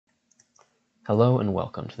Hello and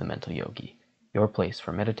welcome to the Mental Yogi, your place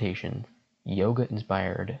for meditation,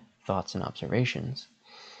 yoga-inspired thoughts and observations,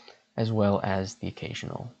 as well as the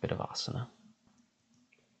occasional bit of asana.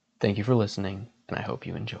 Thank you for listening, and I hope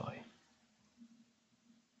you enjoy.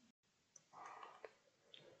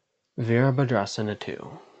 Virabhadrasana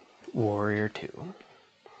 2, Warrior 2.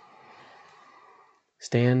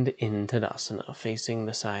 Stand in Tadasana, facing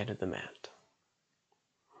the side of the mat.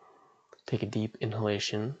 Take a deep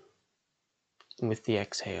inhalation. With the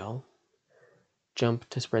exhale, jump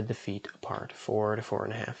to spread the feet apart 4 to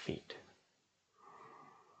 4.5 feet.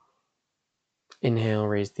 Inhale,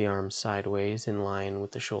 raise the arms sideways in line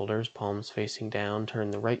with the shoulders, palms facing down. Turn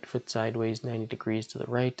the right foot sideways 90 degrees to the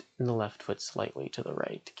right and the left foot slightly to the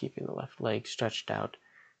right, keeping the left leg stretched out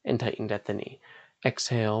and tightened at the knee.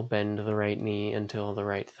 Exhale, bend the right knee until the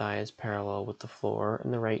right thigh is parallel with the floor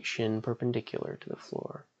and the right shin perpendicular to the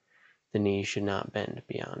floor. The knee should not bend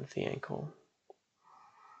beyond the ankle.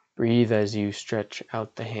 Breathe as you stretch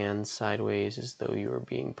out the hands sideways as though you are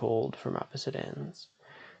being pulled from opposite ends.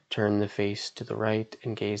 Turn the face to the right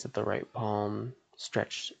and gaze at the right palm.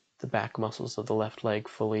 Stretch the back muscles of the left leg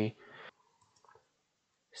fully.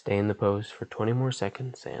 Stay in the pose for 20 more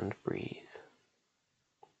seconds and breathe.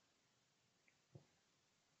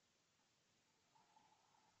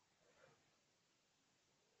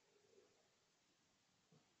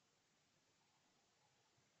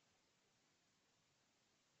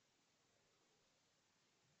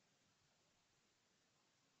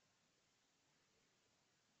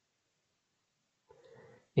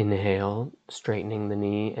 Inhale, straightening the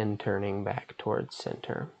knee and turning back towards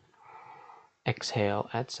center. Exhale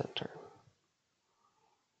at center.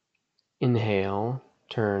 Inhale,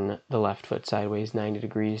 turn the left foot sideways 90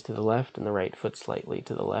 degrees to the left and the right foot slightly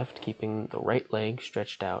to the left, keeping the right leg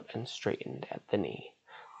stretched out and straightened at the knee.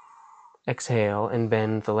 Exhale and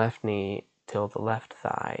bend the left knee till the left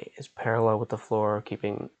thigh is parallel with the floor,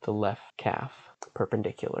 keeping the left calf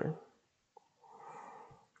perpendicular.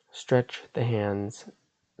 Stretch the hands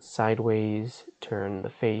sideways, turn the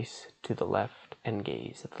face to the left and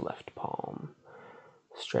gaze at the left palm.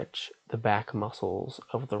 Stretch the back muscles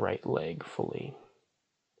of the right leg fully.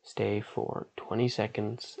 Stay for 20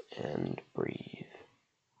 seconds and breathe.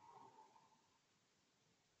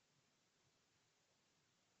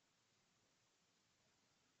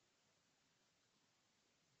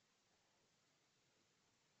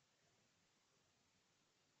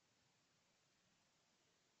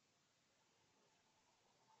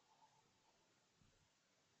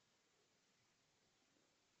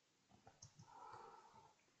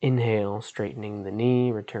 Inhale, straightening the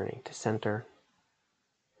knee, returning to center.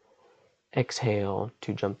 Exhale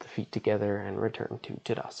to jump the feet together and return to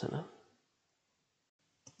Tadasana.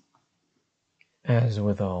 As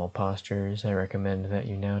with all postures, I recommend that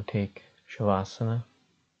you now take Shavasana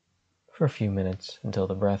for a few minutes until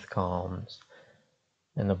the breath calms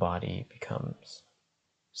and the body becomes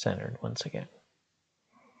centered once again.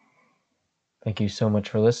 Thank you so much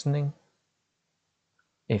for listening.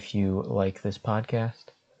 If you like this podcast,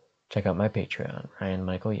 check out my Patreon, Ryan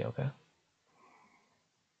Michael Yoga.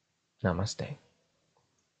 Namaste.